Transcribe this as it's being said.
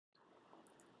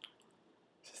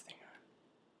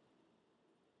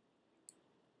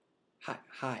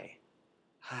Hi.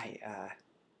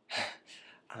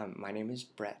 My name is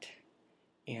Brett,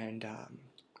 and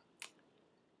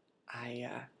I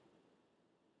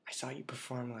saw you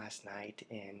perform last night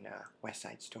in West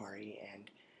Side Story, and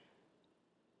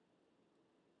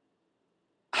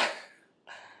I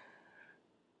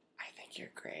think you're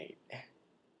great.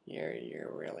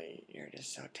 You're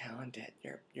just so talented.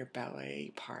 Your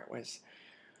ballet part was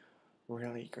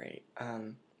really great.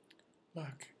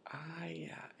 Look,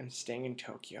 I am staying in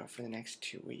Tokyo for the next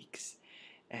 2 weeks,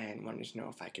 and wanted to know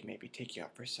if I could maybe take you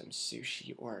out for some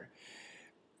sushi or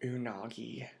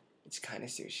unagi. It's kind of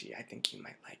sushi. I think you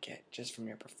might like it just from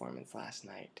your performance last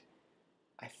night.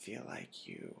 I feel like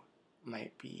you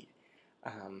might be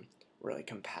really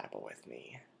compatible with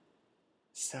me.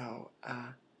 So,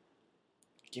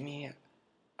 give me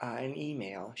an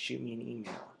email. Shoot me an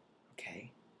email,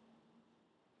 okay?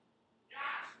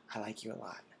 I like you a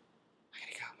lot.